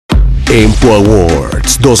Empo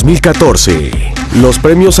Awards 2014. Los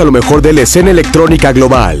premios a lo mejor de la escena electrónica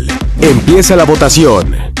global. Empieza la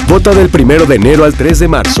votación. Vota del 1 de enero al 3 de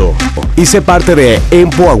marzo. Y sé parte de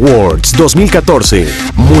Empo Awards 2014.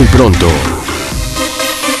 Muy pronto.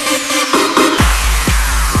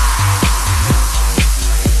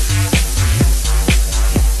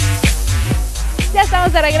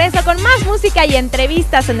 Estamos de regreso con más música y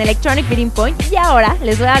entrevistas en Electronic Beating Point y ahora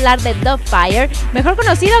les voy a hablar de Dubfire, mejor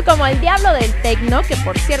conocido como el Diablo del Tecno, que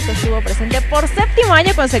por cierto estuvo presente por 7º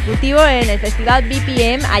año consecutivo en el festival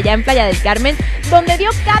BPM allá en Playa del Carmen, donde dio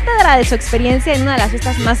cátedra de su experiencia en una de las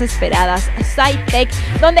fiestas más esperadas, Sci-Tech,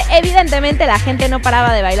 donde evidentemente la gente no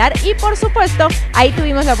paraba de bailar y por supuesto ahí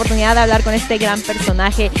tuvimos la oportunidad de hablar con este gran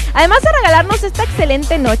personaje. Además de regalarnos esta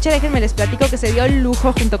excelente noche, déjenme les platico que se dio el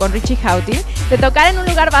lujo junto con Richie Houghton de tocar en un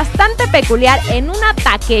lugar bastante peculiar, en una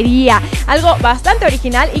taquería, algo bastante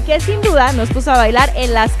original y que sin duda nos puso a bailar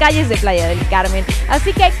en las calles de Playa del Carmen.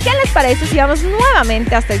 Así que, ¿qué les parece si vamos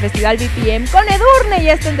nuevamente hasta el festival BPM con Edurne y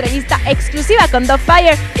esta entrevista exclusiva con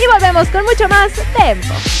Dubfire y volvemos con mucho más de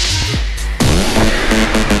Empo?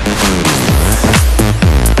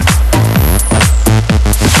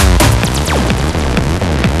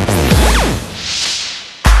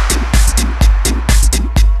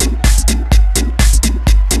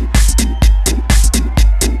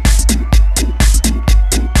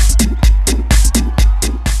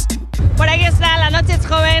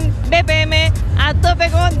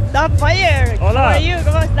 Dubfire. Hola. How are you?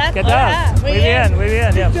 ¿Cómo estás? ¿Qué tal? Hola. Muy bien, muy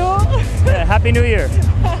bien. Yeah. Yeah, Happy New Year.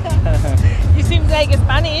 You seem like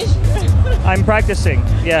Spanish. I'm practicing.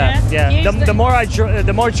 Yeah. The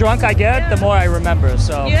more drunk I get, the more I remember.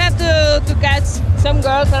 So you have to catch some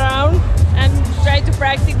girls around and try to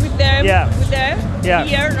practice with them. Yeah.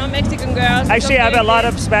 Here, no Mexican girls. Actually, I have a lot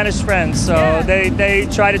of Spanish friends, so they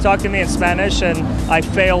try to talk to me in Spanish, and I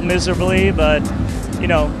fail miserably. But you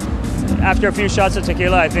know, after a few shots of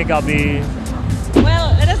tequila, I think I'll be.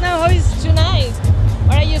 Well, let us know how is tonight.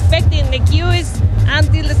 What are you expecting? The queue is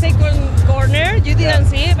until the second corner. You didn't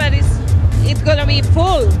see it, but it's gonna be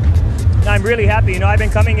full. I'm really happy. You know, I've been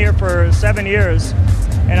coming here for 7 years,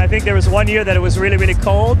 and I think there was one year that it was really, really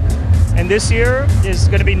cold, and this year is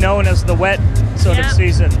going to be known as the wet sort of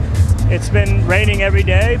season. It's been raining every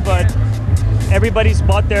day, but everybody's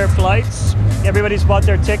bought their flights, everybody's bought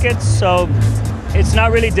their tickets, so it's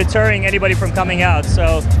not really deterring anybody from coming out.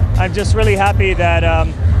 So I'm just really happy that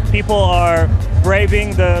people are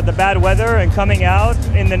braving the bad weather and coming out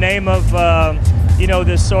in the name of you know,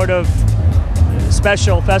 this sort of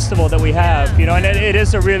special festival that we have, you know, and it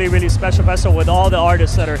is a really, really special festival with all the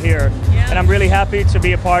artists that are here. And I'm really happy to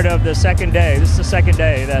be a part of the second day. This is the second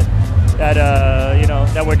day that you know,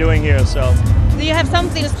 that we're doing here. So do you have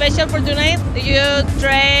something special for tonight? Do you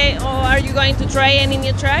try, or are you going to try any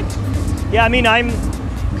new track? Yeah, I mean, I'm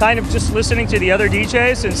kind of just listening to the other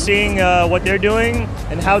DJs and seeing what they're doing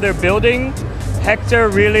and how they're building. Hector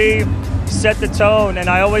really set the tone, and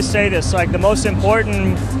I always say this, like the most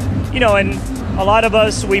important, you know, and a lot of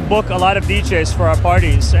us, we book a lot of DJs for our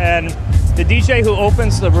parties, and the DJ who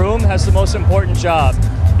opens the room has the most important job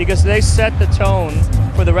because they set the tone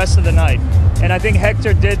for the rest of the night. And I think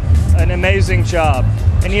Hector did an amazing job,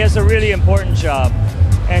 and he has a really important job,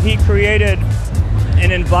 and he created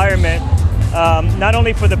an environment not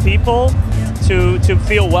only for the people to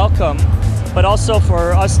feel welcome, but also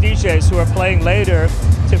for us DJs who are playing later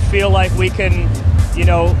to feel like we can, you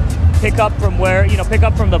know, pick up from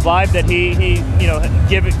the vibe that he you know,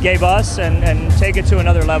 gave us and take it to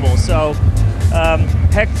another level. So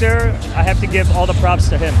Hector, I have to give all the props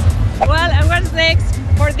to him. Well, and what's next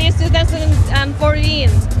for this 2014?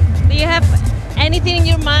 Do you have anything in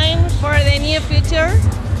your mind for the near future?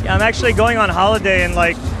 Yeah, I'm actually going on holiday in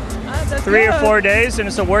like 3 or 4 days, and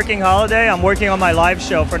it's a working holiday. I'm working on my live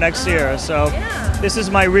show for next year, so this is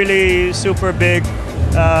my really super big.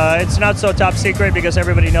 It's not so top secret because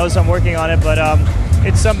everybody knows I'm working on it, but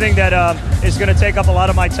it's something that is going to take up a lot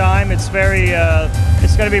of my time. It's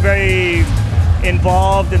it's going to be very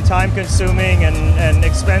involved and time-consuming and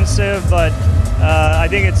expensive, but I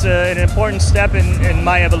think it's an important step in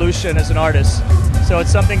my evolution as an artist. So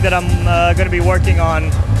it's something that I'm going to be working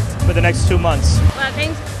on for the next 2 months. Well,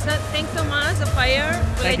 thanks so much, Dubfire.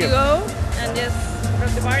 We'll let you go and just rock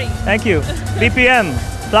the party. Thank you. BPM,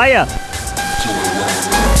 playa.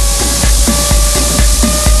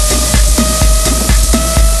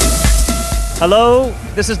 Hello,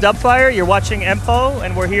 this is Dubfire. You're watching Empo,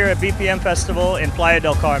 and we're here at BPM Festival in Playa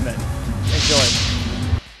del Carmen. Enjoy.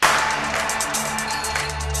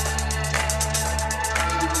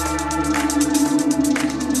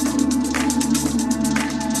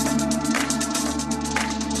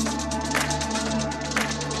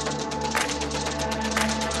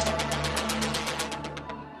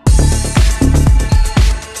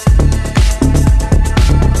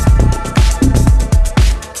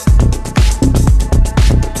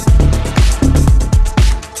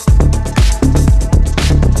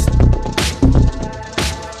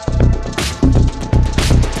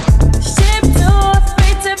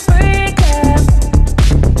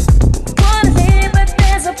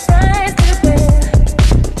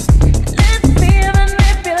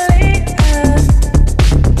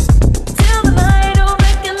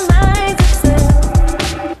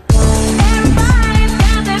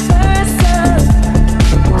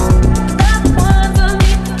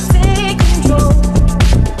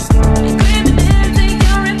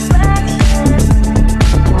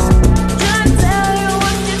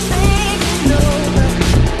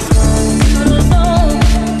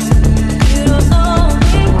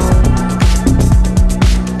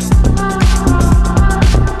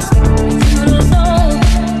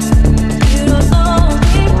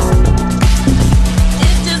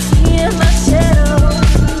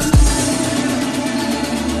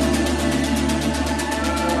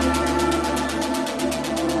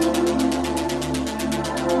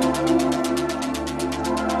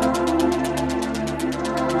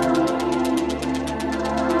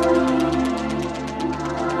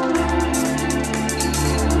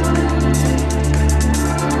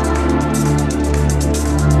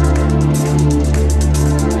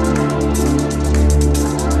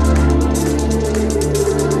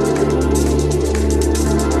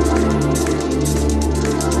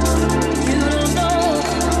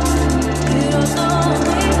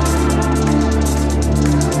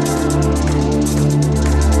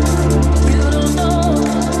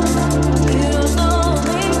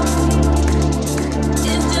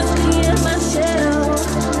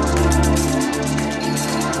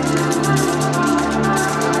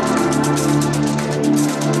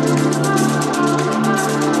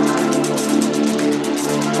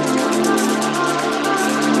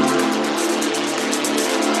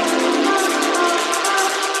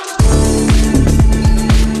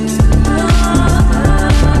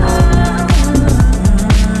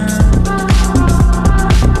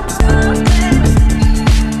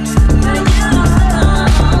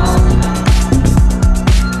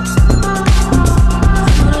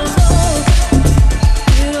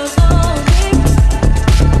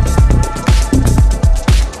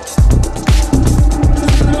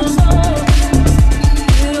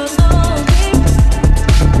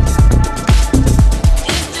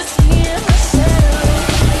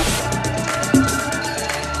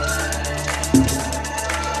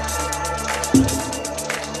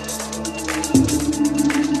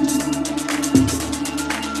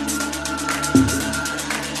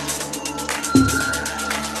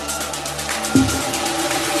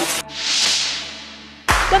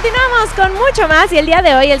 Seguimos con mucho más y el día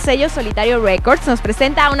de hoy el sello Solitario Records nos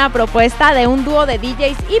presenta una propuesta de un dúo de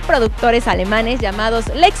DJs y productores alemanes llamados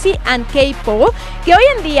Lexy K Paul, que hoy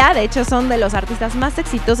en día de hecho son de los artistas más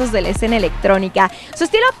exitosos de la escena electrónica. Su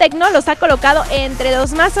estilo techno los ha colocado entre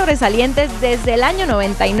los más sobresalientes desde el año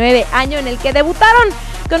 99, año en el que debutaron.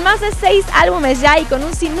 Con más de 6 álbumes ya y con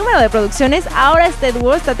un sinnúmero de producciones, ahora este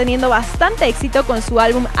dúo está teniendo bastante éxito con su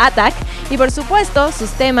álbum Attack y por supuesto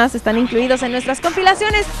sus temas están incluidos en nuestras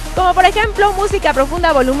compilaciones, como por ejemplo Música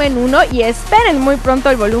Profunda volumen 1 y esperen muy pronto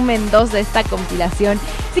el volumen 2 de esta compilación.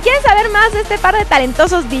 Si quieren saber más de este par de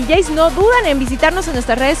talentosos DJs, no duden en visitarnos en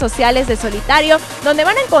nuestras redes sociales de Solitario, donde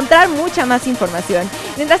van a encontrar mucha más información.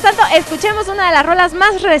 Mientras tanto, escuchemos una de las rolas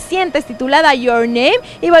más recientes titulada Your Name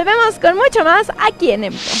y volvemos con mucho más aquí en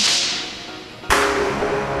Empo.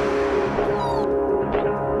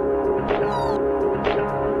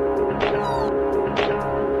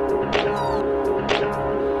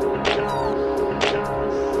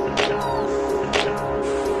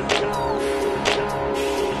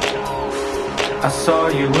 I saw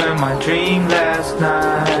you in my dream last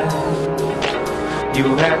night.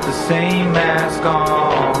 You had the same mask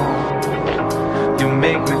on. You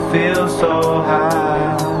make me feel so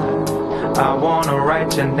high. I wanna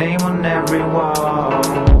write your name on every wall.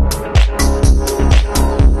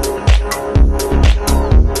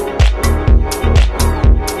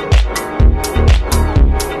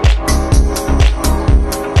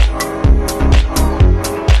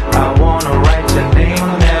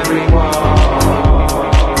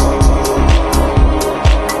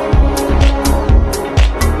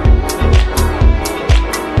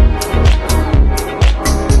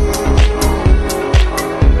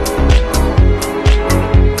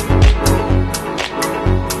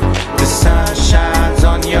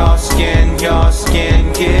 Your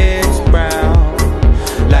skin gets brown,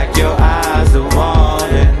 like your eyes, the one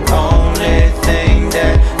and only thing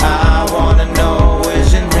that I wanna know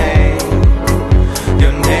is your name,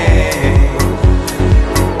 your name,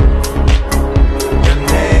 your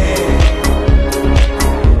name,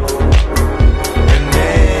 your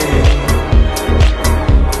name,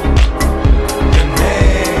 your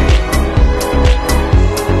name.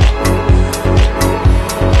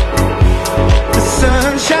 The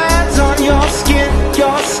sun shines on your skin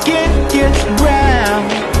gets brown,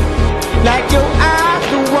 like your eyes,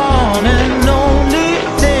 the one and only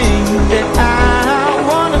thing that I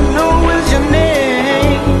wanna know is your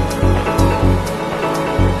name.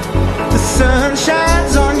 The sun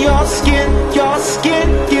shines on your skin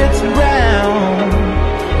gets brown,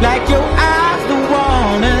 like your eyes, the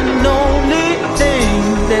one and only thing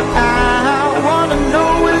that I wanna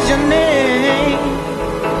know is your name.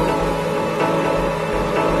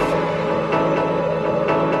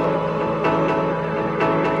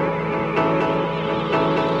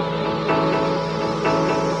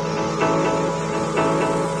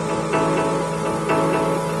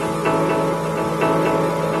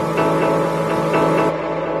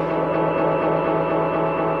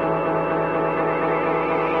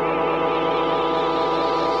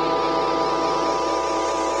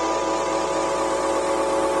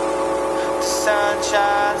 Sun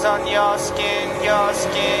shines on your skin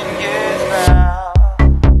gets brown.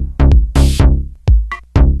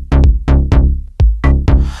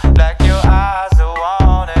 Like your eyes, the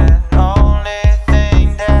one and only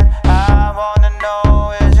thing that I wanna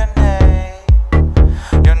know is your name,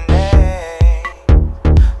 your name.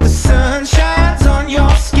 The sun shines on your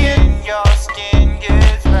skin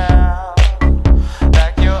gets brown.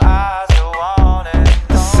 Like your eyes, the one and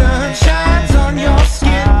the sun shines on your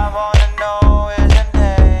skin.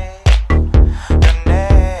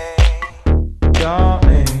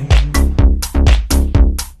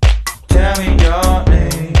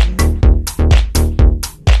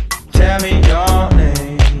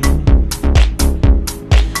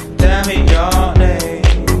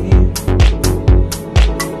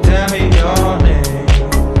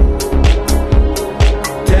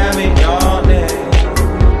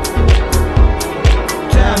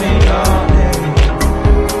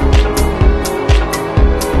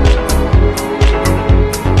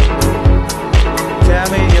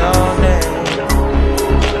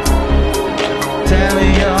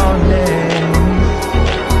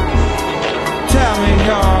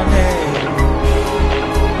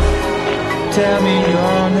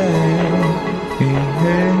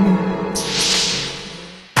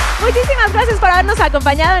 Muchísimas gracias por habernos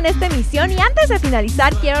acompañado en esta emisión y antes de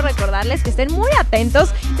finalizar quiero recordarles que estén muy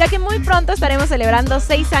atentos ya que muy pronto estaremos celebrando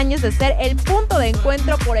 6 años de ser el punto de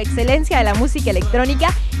encuentro por excelencia de la música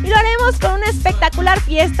electrónica y lo haremos con una espectacular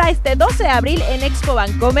fiesta este 12 de abril en Expo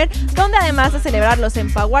Vancomer, donde además de celebrar los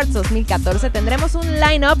Empo Awards 2014 tendremos un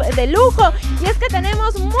line-up de lujo. Y es que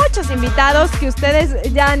tenemos muchos invitados que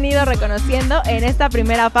ustedes ya han ido reconociendo en esta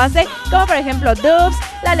primera fase, como por ejemplo Dubs,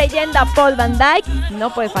 la leyenda Paul Van Dyke,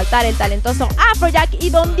 no puede faltar el talentoso Afrojack y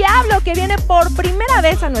Don Diablo, que viene por primera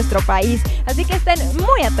vez a nuestro país. Así que estén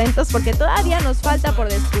muy atentos porque todavía nos falta por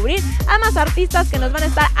descubrir a más artistas que nos van a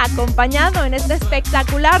estar acompañando en esta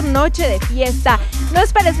espectacular noche de fiesta. No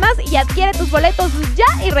esperes más y adquiere tus boletos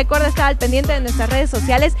ya, y recuerda estar al pendiente de nuestras redes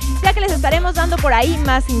sociales, ya que les estaremos dando por ahí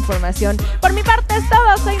más información. Por mi parte es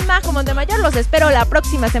todo, soy Majo Montemayor, los espero la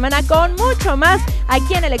próxima semana con mucho más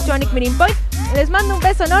aquí en Electronic Meeting Point. Les mando un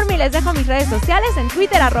beso enorme y les dejo mis redes sociales en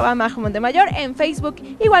Twitter @Majo Montemayor, en Facebook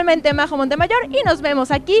igualmente Majo Montemayor, y nos vemos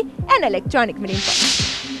aquí en Electronic Meeting Point.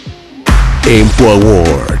 Empo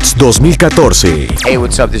Awards 2014. Hey,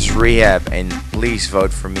 what's up? This is Rehab, and please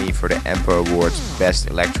vote for me for the Empo Awards Best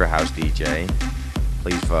Electro House DJ.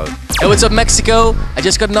 Please vote. Hey, what's up, Mexico? I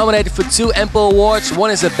just got nominated for 2 Empo Awards. One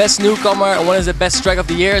is the Best Newcomer and one is the Best Track of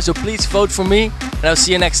the Year. So please vote for me, and I'll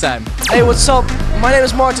see you next time. Hey, what's up? My name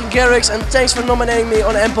is Martin Garrix, and thanks for nominating me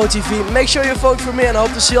on Empo TV. Make sure you vote for me, and I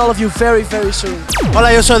hope to see all of you very, very soon.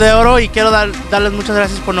 Hola, yo soy de Oro y quiero darles muchas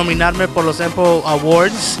gracias por nominarme por los Empo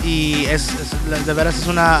Awards, y de veras es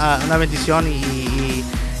una bendición, y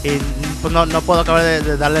pues no puedo acabar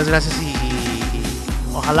de darles gracias, y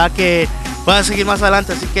ojalá que puedan seguir más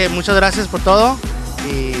adelante, así que muchas gracias por todo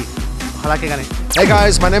y ojalá que gane. Hey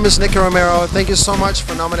guys, my name is Nicky Romero. Thank you so much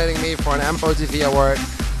for nominating me for an Empo TV award.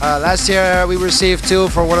 Last year we received 2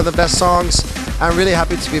 for one of the best songs. I'm really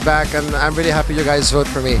happy to be back, and I'm really happy you guys vote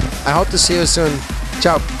for me. I hope to see you soon.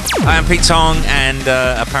 Ciao. I am Pete Tong, and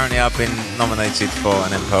apparently I've been nominated for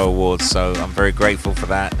an Empo Award, so I'm very grateful for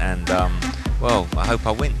that, and well, I hope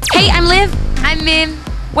I win. Hey, I'm Liv. I'm Mim.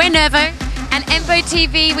 We're Nervo. And Empo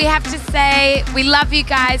TV, we have to say, we love you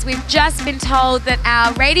guys. We've just been told that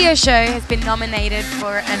our radio show has been nominated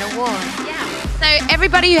for an award. Yeah. So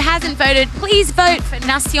everybody who hasn't voted, please vote for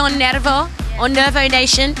Nación Nervo, or Nervo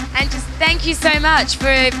Nation. And just thank you so much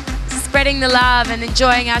for spreading the love and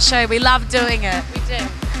enjoying our show. We love doing it. We do.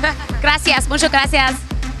 Gracias, muchas gracias.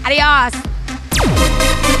 Adiós.